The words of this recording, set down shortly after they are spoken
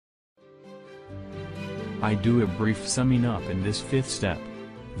I do a brief summing up in this fifth step.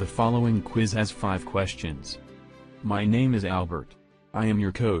 The following quiz has 5 questions. My name is Albert. I am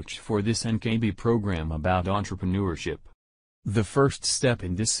your coach for this NKB program about entrepreneurship. The first step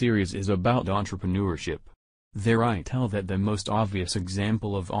in this series is about entrepreneurship. There I tell that the most obvious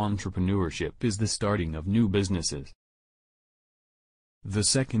example of entrepreneurship is the starting of new businesses. The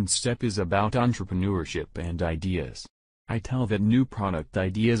second step is about entrepreneurship and ideas. I tell that new product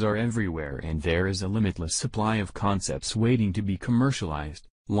ideas are everywhere and there is a limitless supply of concepts waiting to be commercialized,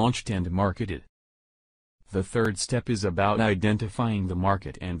 launched and marketed. The third step is about identifying the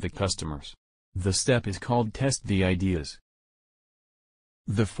market and the customers. The step is called Test the Ideas.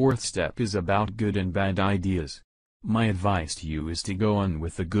 The fourth step is about good and bad ideas. My advice to you is to go on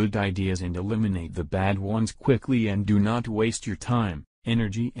with the good ideas and eliminate the bad ones quickly and do not waste your time,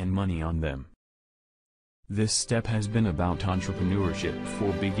 energy and money on them. This step has been about entrepreneurship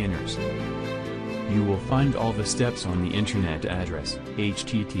for beginners. You will find all the steps on the internet address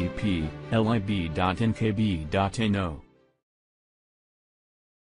http://lib.nkb.no.